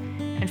yourself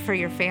and for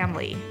your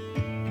family.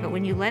 But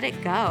when you let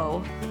it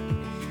go,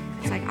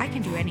 it's like, I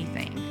can do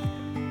anything.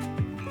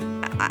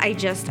 I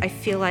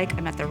feel like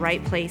I'm at the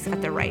right place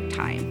at the right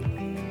time.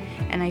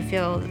 And I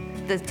feel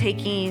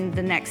taking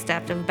the next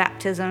step of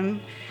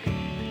baptism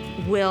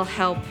will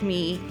help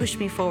me, push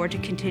me forward to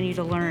continue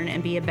to learn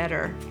and be a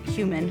better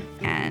human.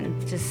 And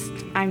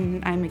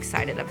I'm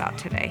excited about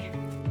today.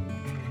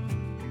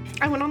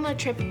 I went on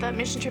the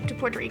mission trip to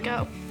Puerto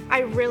Rico.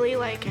 I really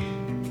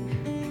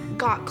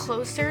got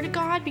closer to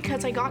God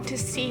because I got to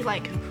see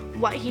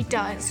what he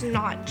does,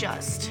 not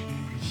just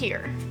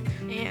here.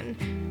 And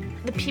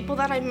the people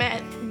that I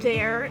met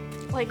there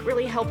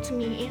really helped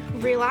me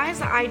realize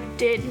that I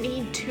did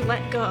need to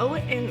let go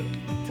and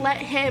let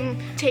him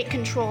take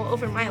control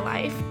over my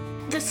life.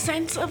 The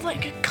sense of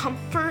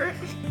comfort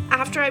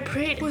after I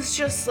prayed was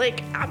just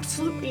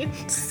absolutely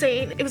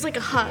insane. It was like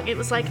a hug. It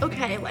was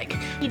okay,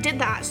 he did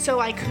that so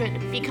I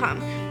could become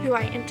who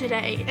I am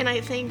today. And I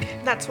think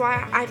that's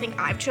why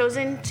I've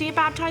chosen to get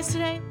baptized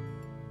today.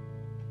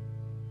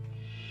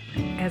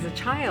 As a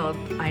child,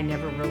 I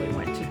never really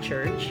went to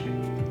church.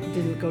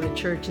 Didn't go to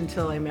church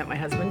until I met my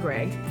husband,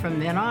 Greg. From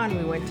then on,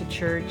 we went to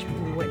church.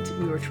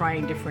 We were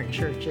trying different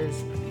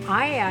churches.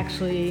 I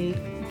actually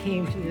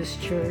came to this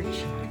church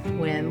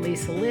when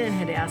Lisa Lynn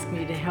had asked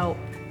me to help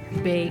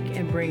bake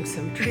and bring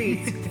some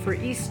treats for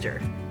Easter.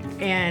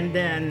 And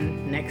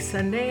then next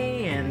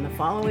Sunday and the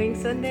following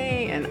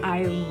Sunday, and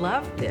I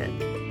loved it.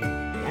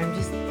 I'm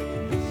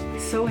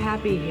just so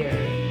happy here.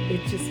 It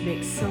just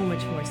makes so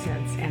much more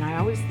sense. And I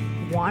always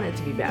wanted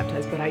to be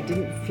baptized, but I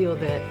didn't feel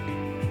that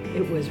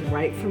it was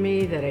right for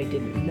me, that I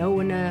didn't know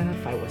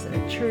enough, I wasn't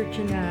at church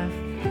enough,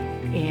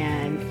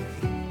 and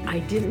I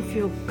didn't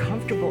feel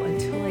comfortable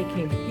until I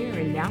came here,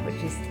 and now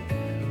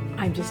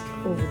I'm just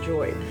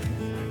overjoyed.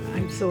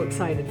 I'm so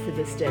excited for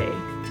this day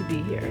to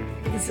be here.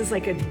 This is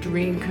like a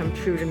dream come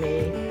true to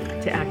me,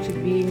 to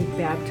actually being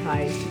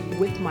baptized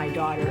with my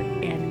daughter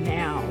and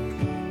now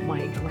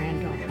my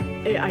granddaughter.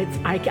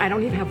 I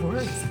don't even have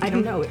words. I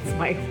don't know.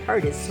 My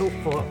heart is so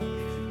full.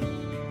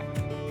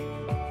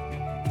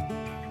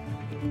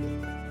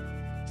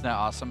 Isn't that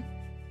awesome?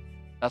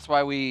 That's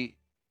why we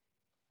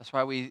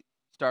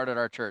started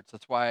our church.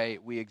 That's why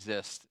we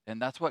exist.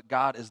 And that's what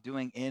God is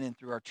doing in and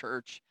through our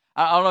church.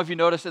 I don't know if you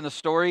noticed in the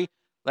story,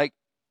 like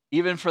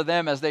even for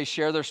them as they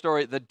share their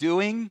story, the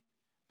doing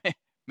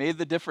made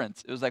the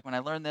difference. It was like when I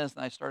learned this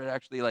and I started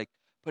actually like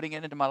putting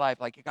it into my life,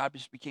 like God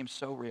just became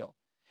so real.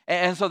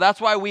 And so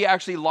that's why we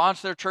actually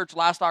launched their church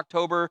last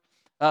October.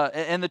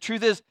 And the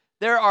truth is,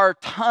 there are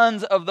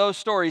tons of those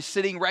stories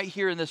sitting right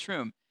here in this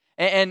room.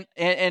 And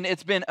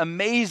it's been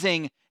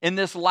amazing in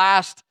this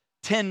last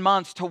 10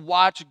 months to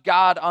watch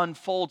God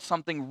unfold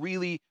something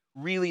really,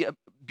 really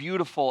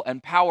beautiful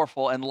and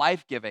powerful and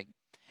life-giving.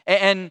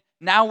 And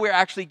now we're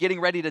actually getting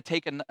ready to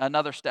take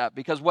another step,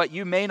 because what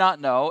you may not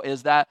know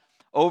is that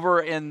over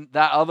in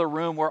that other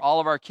room where all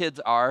of our kids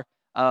are,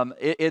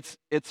 it's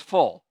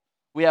full.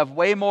 We have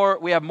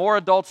more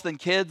adults than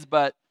kids,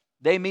 but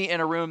they meet in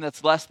a room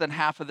that's less than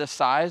half of this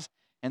size.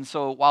 And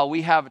so while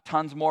we have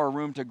tons more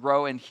room to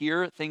grow in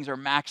here, things are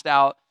maxed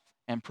out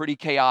and pretty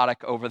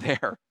chaotic over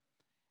there.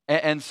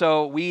 And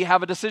so we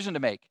have a decision to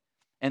make,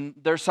 and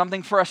there's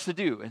something for us to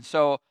do. And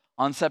so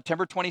on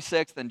September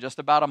 26th, in just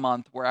about a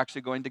month, we're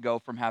actually going to go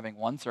from having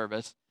one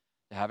service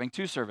to having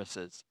two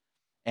services.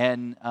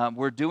 And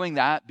we're doing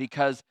that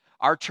because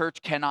our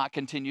church cannot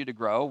continue to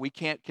grow. We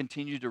can't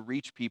continue to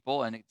reach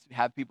people and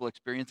have people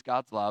experience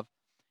God's love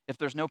if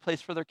there's no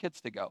place for their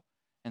kids to go.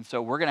 And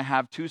so we're going to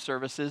have two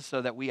services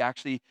so that we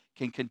actually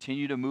can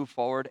continue to move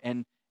forward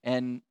and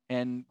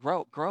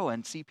grow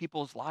and see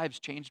people's lives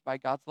changed by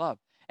God's love.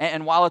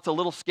 And while it's a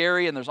little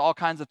scary and there's all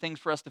kinds of things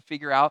for us to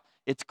figure out,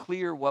 it's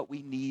clear what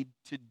we need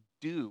to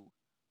do.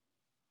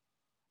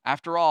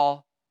 After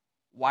all,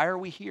 why are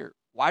we here?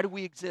 Why do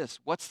we exist?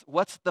 What's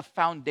the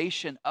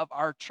foundation of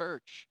our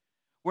church?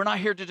 We're not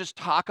here to just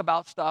talk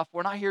about stuff.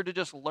 We're not here to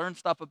just learn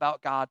stuff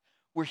about God.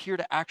 We're here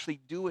to actually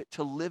do it,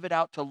 to live it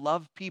out, to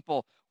love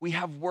people. We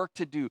have work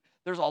to do.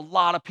 There's a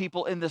lot of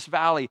people in this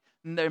valley,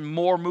 and there are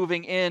more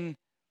moving in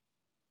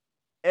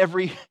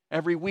every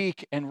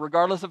week. And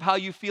regardless of how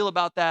you feel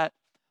about that,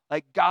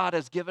 like God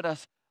has given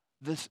us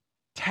this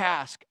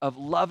task of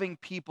loving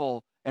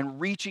people and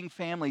reaching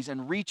families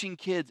and reaching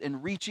kids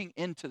and reaching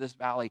into this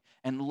valley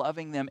and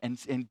loving them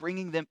and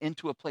bringing them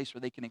into a place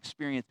where they can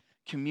experience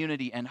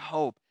community and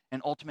hope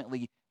and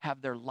ultimately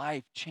have their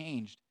life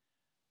changed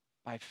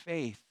by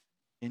faith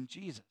in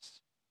Jesus.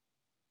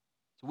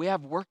 So we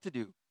have work to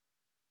do.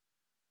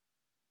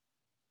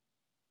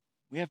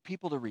 We have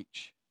people to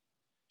reach.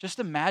 Just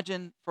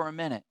imagine for a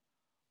minute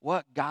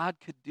what God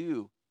could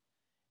do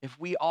if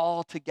we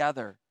all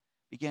together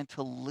began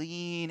to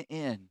lean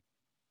in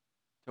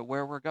to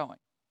where we're going.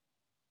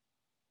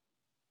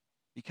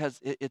 Because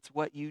it's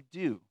what you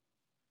do.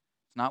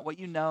 It's not what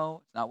you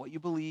know. It's not what you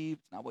believe.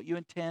 It's not what you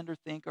intend or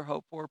think or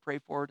hope for or pray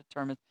for or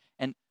determine.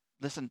 And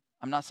listen,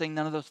 I'm not saying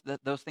none of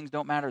those things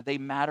don't matter. They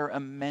matter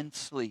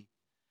immensely.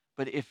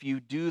 But if you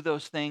do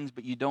those things,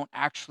 but you don't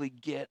actually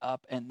get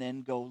up and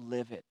then go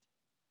live it,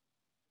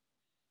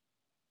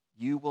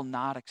 you will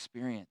not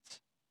experience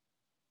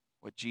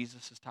what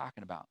Jesus is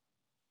talking about.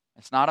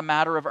 It's not a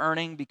matter of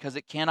earning, because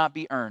it cannot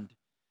be earned.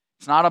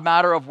 It's not a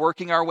matter of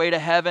working our way to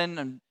heaven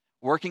and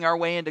working our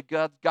way into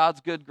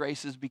God's good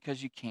graces,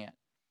 because you can't.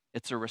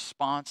 It's a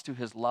response to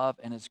his love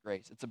and his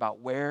grace. It's about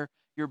where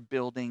you're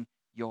building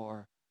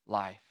your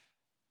life.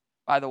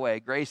 By the way,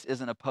 grace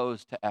isn't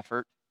opposed to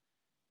effort.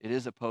 It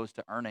is opposed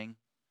to earning.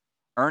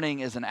 Earning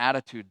is an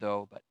attitude,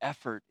 though, but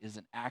effort is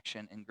an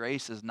action, and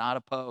grace is not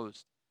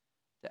opposed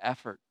to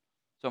effort.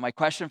 So my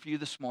question for you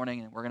this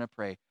morning, and we're going to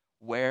pray,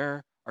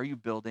 where are you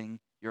building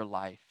your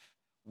life?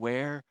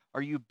 Where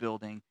are you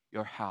building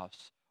your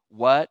house?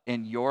 What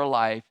in your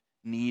life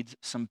needs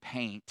some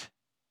paint,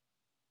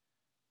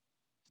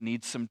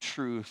 needs some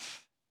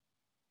truth,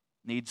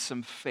 needs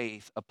some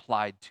faith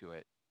applied to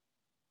it?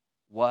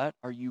 What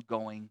are you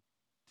going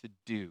to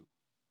do?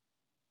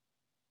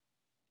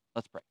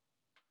 Let's pray.